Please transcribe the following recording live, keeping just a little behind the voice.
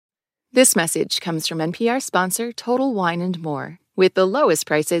This message comes from NPR sponsor Total Wine & More. With the lowest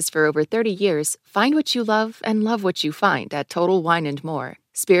prices for over 30 years, find what you love and love what you find at Total Wine & More.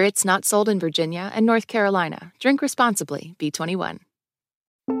 Spirits not sold in Virginia and North Carolina. Drink responsibly. B21.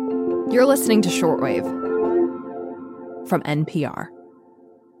 You're listening to Shortwave from NPR.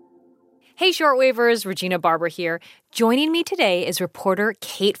 Hey, Shortwavers, Regina Barber here. Joining me today is reporter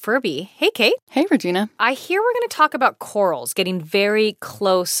Kate Furby. Hey, Kate. Hey, Regina. I hear we're going to talk about corals getting very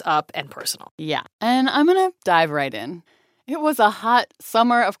close up and personal. Yeah, and I'm going to dive right in. It was a hot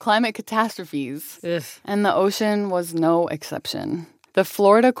summer of climate catastrophes, and the ocean was no exception. The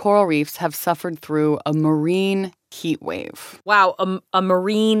Florida coral reefs have suffered through a marine heat wave. Wow, a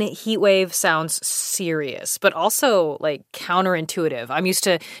marine heat wave sounds serious, but also, counterintuitive. I'm used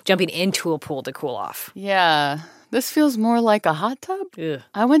to jumping into a pool to cool off. Yeah, this feels more like a hot tub. Ugh.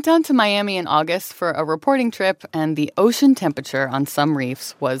 I went down to Miami in August for a reporting trip, and the ocean temperature on some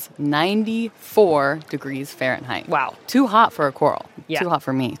reefs was 94 degrees Fahrenheit. Wow. Too hot for a coral. Yeah. Too hot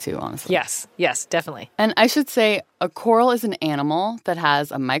for me, too, honestly. Yes, definitely. And I should say, a coral is an animal that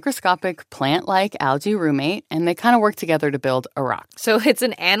has a microscopic plant-like algae roommate, and they kind of work together to build a rock. So it's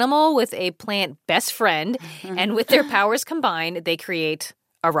an animal with a plant best friend, and with their powers combined, they create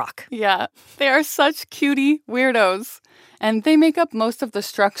a rock. Yeah, they are such cutie weirdos. And they make up most of the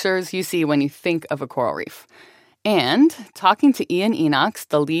structures you see when you think of a coral reef. And talking to Ian Enochs,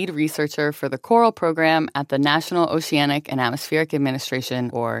 the lead researcher for the coral program at the National Oceanic and Atmospheric Administration,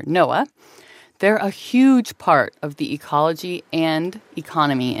 or NOAA, they're a huge part of the ecology and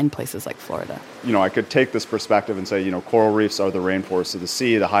economy in places like Florida. I could take this perspective and say, coral reefs are the rainforests of the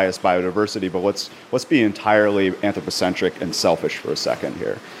sea, the highest biodiversity, but let's be entirely anthropocentric and selfish for a second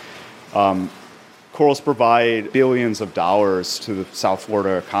here. Corals provide billions of dollars to the South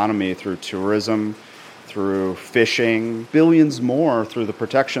Florida economy through tourism, through fishing, billions more through the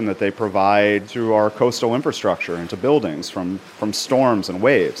protection that they provide through our coastal infrastructure into buildings from storms and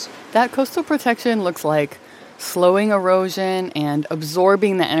waves. That coastal protection looks like slowing erosion and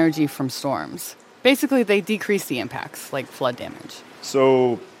absorbing the energy from storms. Basically, they decrease the impacts, like flood damage.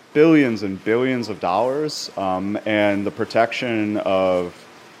 So billions and billions of dollars, and the protection of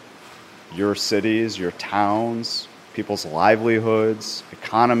your cities, your towns, people's livelihoods,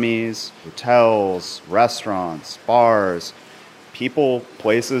 economies, hotels, restaurants, bars, people,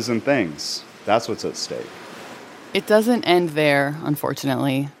 places, and things. That's what's at stake. It doesn't end there,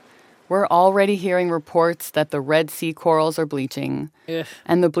 unfortunately. We're already hearing reports that the Red Sea corals are bleaching,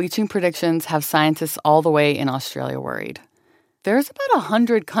 and the bleaching predictions have scientists all the way in Australia worried. There's about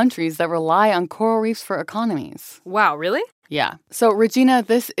 100 countries that rely on coral reefs for economies. Wow, really? Yeah. So, Regina,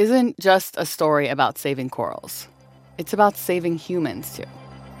 this isn't just a story about saving corals. It's about saving humans, too.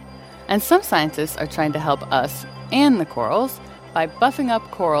 And some scientists are trying to help us and the corals by buffing up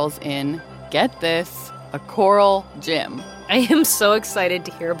corals in, get this, a coral gym. I am so excited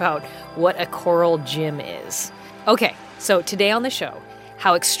to hear about what a coral gym is. Okay, so today on the show,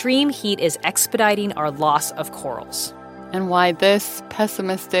 how extreme heat is expediting our loss of corals. And why this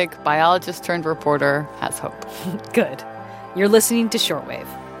pessimistic biologist-turned-reporter has hope. Good. You're listening to Shortwave,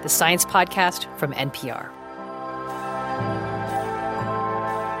 the science podcast from NPR.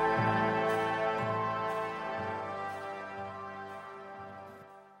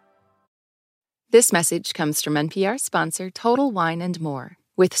 This message comes from NPR sponsor Total Wine & More.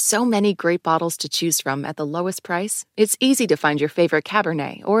 With so many great bottles to choose from at the lowest price, it's easy to find your favorite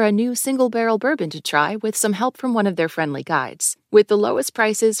Cabernet or a new single-barrel bourbon to try with some help from one of their friendly guides. With the lowest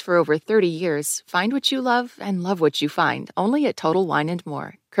prices for over 30 years, find what you love and love what you find only at Total Wine &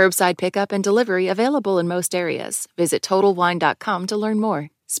 More. Curbside pickup and delivery available in most areas. Visit TotalWine.com to learn more.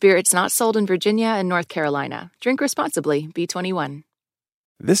 Spirits not sold in Virginia and North Carolina. Drink responsibly. B21.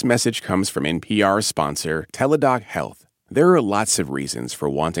 This message comes from NPR sponsor Teladoc Health. There are lots of reasons for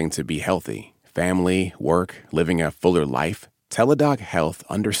wanting to be healthy. Family, work, living a fuller life. Teladoc Health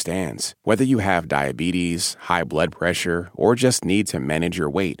understands. Whether you have diabetes, high blood pressure, or just need to manage your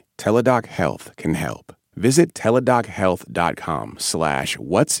weight, Teladoc Health can help. Visit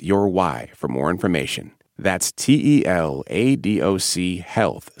teladochealth.com/what's your why for more information. That's TELADOC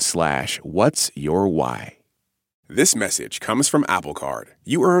health/what's your why. This message comes from Apple Card.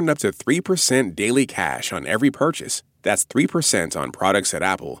 You earn up to 3% daily cash on every purchase. That's 3% on products at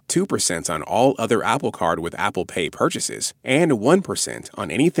Apple, 2% on all other Apple Card with Apple Pay purchases, and 1%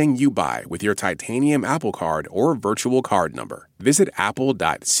 on anything you buy with your titanium Apple Card or virtual card number. Visit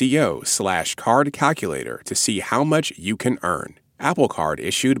apple.co/card calculator to see how much you can earn. Apple Card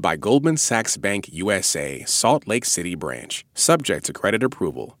issued by Goldman Sachs Bank USA, Salt Lake City branch. Subject to credit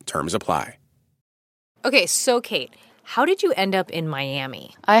approval. Terms apply. Okay, so Kate, How did you end up in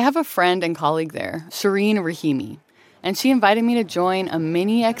Miami? I have a friend and colleague there, Shireen Rahimi, and she invited me to join a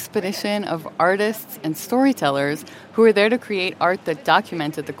mini expedition of artists and storytellers who were there to create art that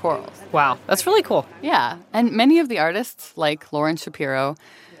documented the corals. Wow, that's really cool. Yeah, and many of the artists, like Lauren Shapiro,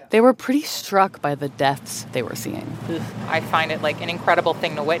 they were pretty struck by the deaths they were seeing. I find it like an incredible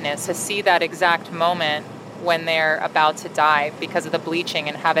thing to witness, to see that exact moment when they're about to die because of the bleaching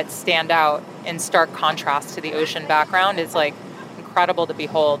and have it stand out in stark contrast to the ocean background is like incredible to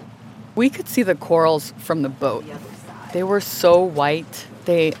behold. We could see the corals from the boat. They were so white,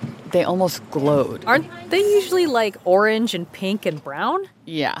 they almost glowed. Aren't they usually like orange and pink and brown?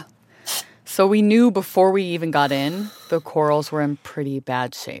 Yeah. So we knew before we even got in, the corals were in pretty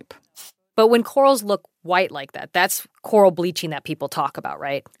bad shape. But when corals look white like that, that's coral bleaching that people talk about,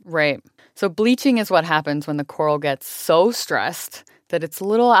 right? Right. So bleaching is what happens when the coral gets so stressed that its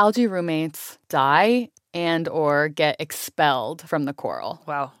little algae roommates die and or get expelled from the coral.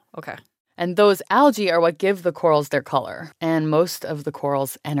 Wow, okay. And those algae are what give the corals their color and most of the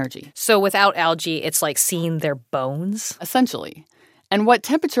corals' energy. So without algae, it's like seeing their bones? Essentially. And what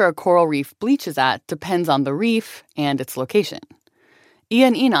temperature a coral reef bleaches at depends on the reef and its location.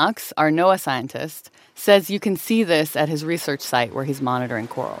 Ian Enochs, our NOAA scientist, says you can see this at his research site where he's monitoring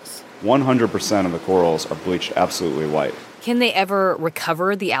corals. 100% of the corals are bleached absolutely white. Can they ever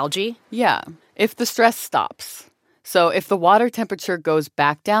recover the algae? Yeah, if the stress stops. So if the water temperature goes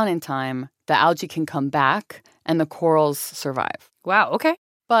back down in time, the algae can come back and the corals survive. Wow, okay.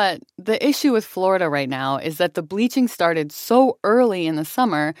 But the issue with Florida right now is that the bleaching started so early in the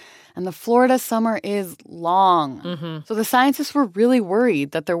summer, and the Florida summer is long. Mm-hmm. So the scientists were really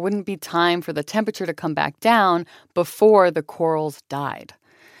worried that there wouldn't be time for the temperature to come back down before the corals died.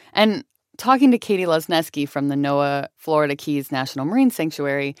 And talking to Katie Lesneski from the NOAA Florida Keys National Marine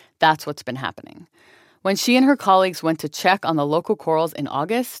Sanctuary, that's what's been happening. When she and her colleagues went to check on the local corals in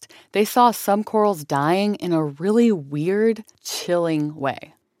August, they saw some corals dying in a really weird, chilling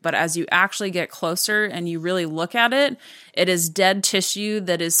way. But as you actually get closer and you really look at it, it is dead tissue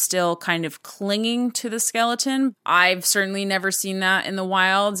that is still kind of clinging to the skeleton. I've certainly never seen that in the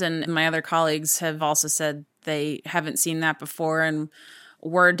wilds, and my other colleagues have also said they haven't seen that before, and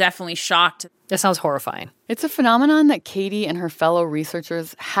we're definitely shocked. That sounds horrifying. It's a phenomenon that Katie and her fellow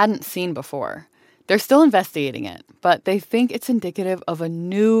researchers hadn't seen before. They're still investigating it, but they think it's indicative of a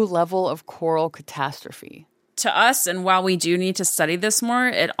new level of coral catastrophe. To us, and while we do need to study this more,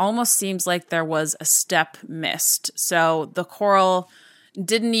 it almost seems like there was a step missed. So the coral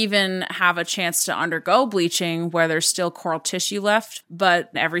didn't even have a chance to undergo bleaching where there's still coral tissue left,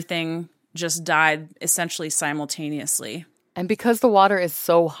 but everything just died essentially simultaneously. And because the water is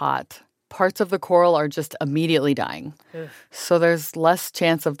so hot, parts of the coral are just immediately dying. Ugh. So there's less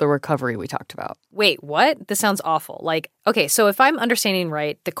chance of the recovery we talked about. Wait, what? This sounds awful. Okay, so if I'm understanding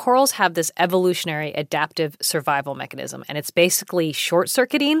right, the corals have this evolutionary adaptive survival mechanism, and it's basically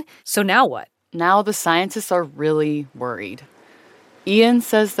short-circuiting. So now what? Now the scientists are really worried. Ian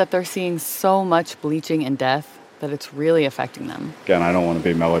says that they're seeing so much bleaching and death that it's really affecting them. Again, I don't want to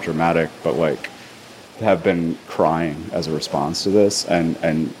be melodramatic, but have been crying as a response to this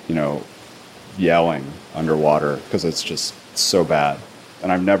and yelling underwater because it's just so bad.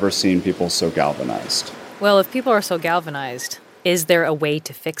 And I've never seen people so galvanized. Well, if people are so galvanized, is there a way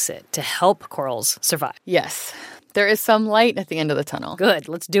to fix it, to help corals survive? Yes. There is some light at the end of the tunnel. Good,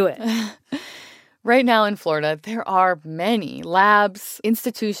 let's do it. Right now in Florida, there are many labs,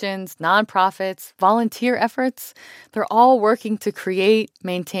 institutions, nonprofits, volunteer efforts. They're all working to create,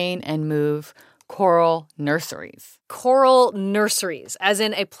 maintain, and move coral nurseries. Coral nurseries, as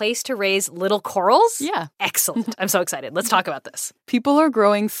in a place to raise little corals? Yeah. Excellent. I'm so excited. Let's talk about this. People are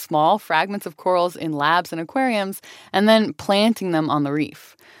growing small fragments of corals in labs and aquariums and then planting them on the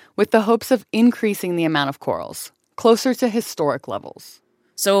reef with the hopes of increasing the amount of corals closer to historic levels.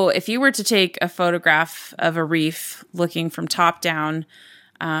 So if you were to take a photograph of a reef looking from top down,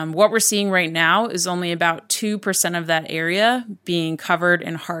 what we're seeing right now is only about 2% of that area being covered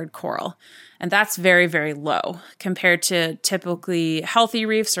in hard coral. And that's very, very low compared to typically healthy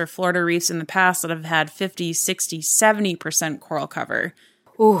reefs or Florida reefs in the past that have had 50, 60, 70% coral cover.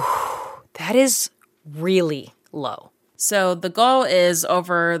 Ooh, that is really low. So the goal is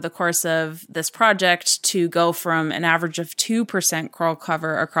over the course of this project to go from an average of 2% coral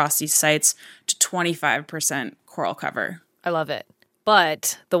cover across these sites to 25% coral cover. I love it.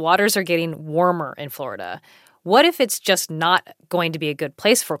 But the waters are getting warmer in Florida. What if it's just not going to be a good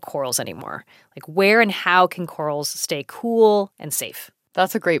place for corals anymore? Where and how can corals stay cool and safe?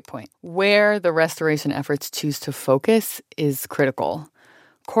 That's a great point. Where the restoration efforts choose to focus is critical.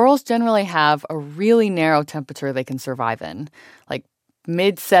 corals generally have a really narrow temperature they can survive in, like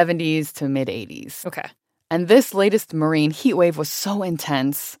mid-70s to mid-80s. Okay. And this latest marine heat wave was so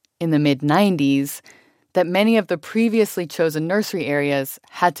intense in the mid-90s that many of the previously chosen nursery areas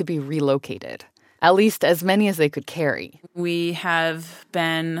had to be relocated, at least as many as they could carry. We have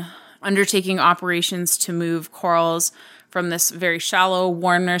been undertaking operations to move corals from this very shallow,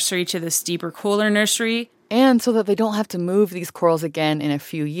 warm nursery to this deeper, cooler nursery. And so that they don't have to move these corals again in a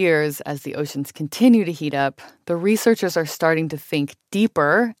few years as the oceans continue to heat up, the researchers are starting to think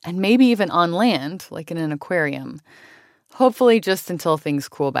deeper and maybe even on land, like in an aquarium. Hopefully just until things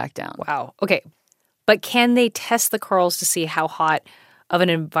cool back down. Wow. Okay. But can they test the corals to see how hot of an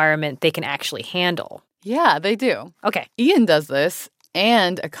environment they can actually handle? Yeah, they do. Okay. Ian does this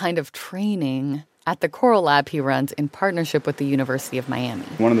and a kind of training at the coral lab he runs in partnership with the University of Miami.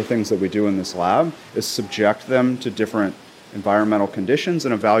 One of the things that we do in this lab is subject them to different environmental conditions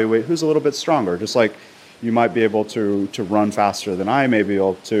and evaluate who's a little bit stronger. Just like you might be able to run faster than I may be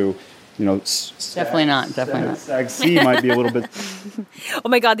able to, Definitely not. Sag C might be a little bit. Oh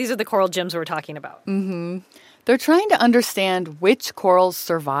my God, these are the coral gyms we're talking about. Mm-hmm. They're trying to understand which corals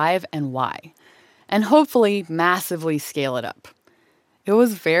survive and why, and hopefully massively scale it up. It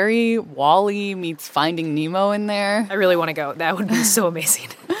was very WALL-E meets Finding Nemo in there. I really want to go. That would be so amazing.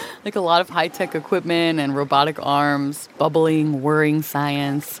 Like a lot of high-tech equipment and robotic arms, bubbling, whirring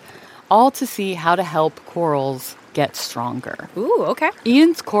science, all to see how to help corals get stronger. Ooh, okay.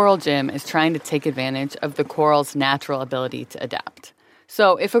 Ian's coral gym is trying to take advantage of the coral's natural ability to adapt.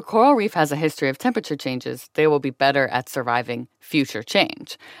 So if a coral reef has a history of temperature changes, they will be better at surviving future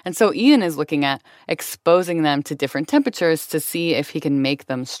change. And so Ian is looking at exposing them to different temperatures to see if he can make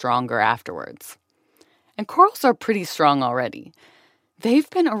them stronger afterwards. And corals are pretty strong already. They've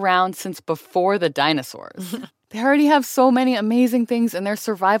been around since before the dinosaurs. They already have so many amazing things in their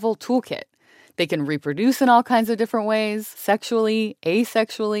survival toolkit. They can reproduce in all kinds of different ways, sexually,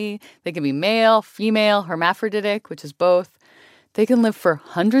 asexually. They can be male, female, hermaphroditic, which is both. They can live for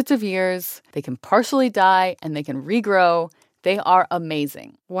hundreds of years. They can partially die, and they can regrow. They are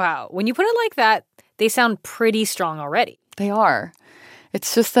amazing. Wow. When you put it like that, they sound pretty strong already. They are.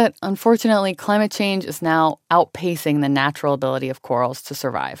 It's just that, unfortunately, climate change is now outpacing the natural ability of corals to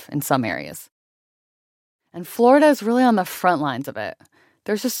survive in some areas. And Florida is really on the front lines of it.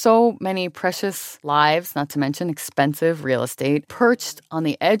 There's just so many precious lives, not to mention expensive real estate, perched on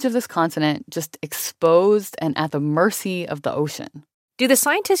the edge of this continent, just exposed and at the mercy of the ocean. Do the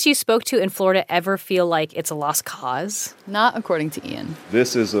scientists you spoke to in Florida ever feel like it's a lost cause? Not according to Ian.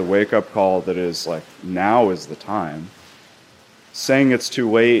 This is a wake-up call that is like, now is the time. Saying it's too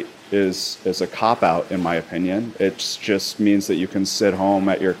late is a cop-out, in my opinion. It just means that you can sit home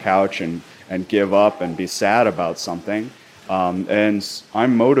at your couch and give up and be sad about something. And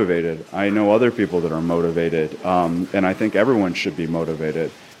I'm motivated. I know other people that are motivated. And I think everyone should be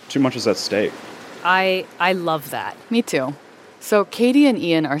motivated. Too much is at stake. I love that. Me too. So Katie and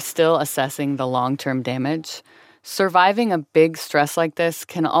Ian are still assessing the long-term damage. Surviving a big stress like this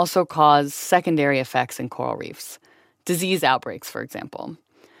can also cause secondary effects in coral reefs. Disease outbreaks, for example.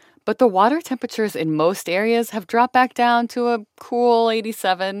 But the water temperatures in most areas have dropped back down to a cool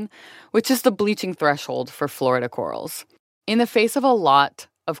 87, which is the bleaching threshold for Florida corals. In the face of a lot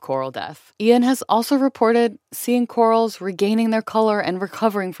of coral death, Ian has also reported seeing corals regaining their color and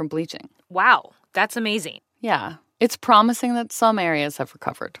recovering from bleaching. Wow, that's amazing. Yeah, it's promising that some areas have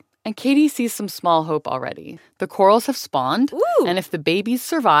recovered. And Katie sees some small hope already. The corals have spawned, Ooh. And if the babies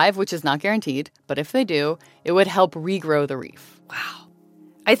survive, which is not guaranteed, but if they do, it would help regrow the reef. Wow.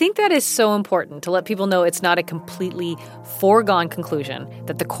 I think that is so important to let people know it's not a completely foregone conclusion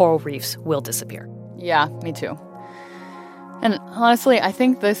that the coral reefs will disappear. Yeah, me too. And honestly, I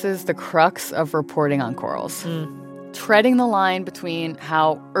think this is the crux of reporting on corals. Treading the line between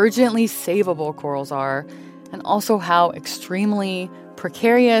how urgently savable corals are and also how extremely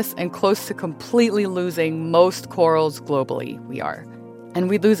precarious and close to completely losing most corals globally we are. And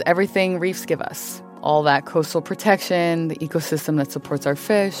we lose everything reefs give us. All that coastal protection, the ecosystem that supports our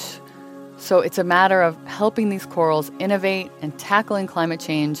fish. So it's a matter of helping these corals innovate and tackling climate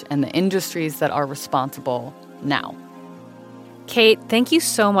change and the industries that are responsible now. Kate, thank you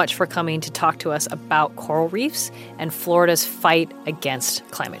so much for coming to talk to us about coral reefs and Florida's fight against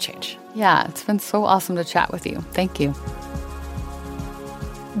climate change. Yeah, it's been so awesome to chat with you. Thank you.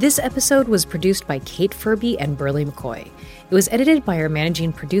 This episode was produced by Kate Furby and Burley McCoy. It was edited by our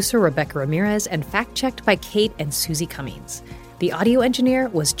managing producer, Rebecca Ramirez, and fact-checked by Kate and Susie Cummings. The audio engineer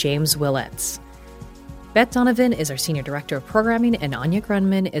was James Willets. Beth Donovan is our Senior Director of Programming, and Anya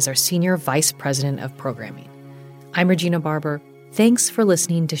Grunman is our Senior Vice President of Programming. I'm Regina Barber. Thanks for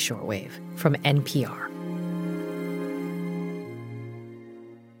listening to Shortwave from NPR.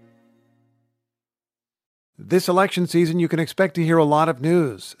 This election season, you can expect to hear a lot of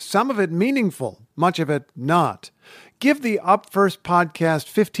news, some of it meaningful, much of it not. Give the Up First podcast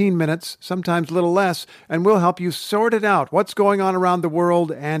 15 minutes, sometimes a little less, and we'll help you sort it out, what's going on around the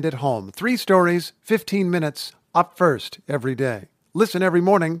world and at home. 3 stories, 15 minutes, Up First every day. Listen every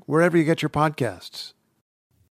morning wherever you get your podcasts.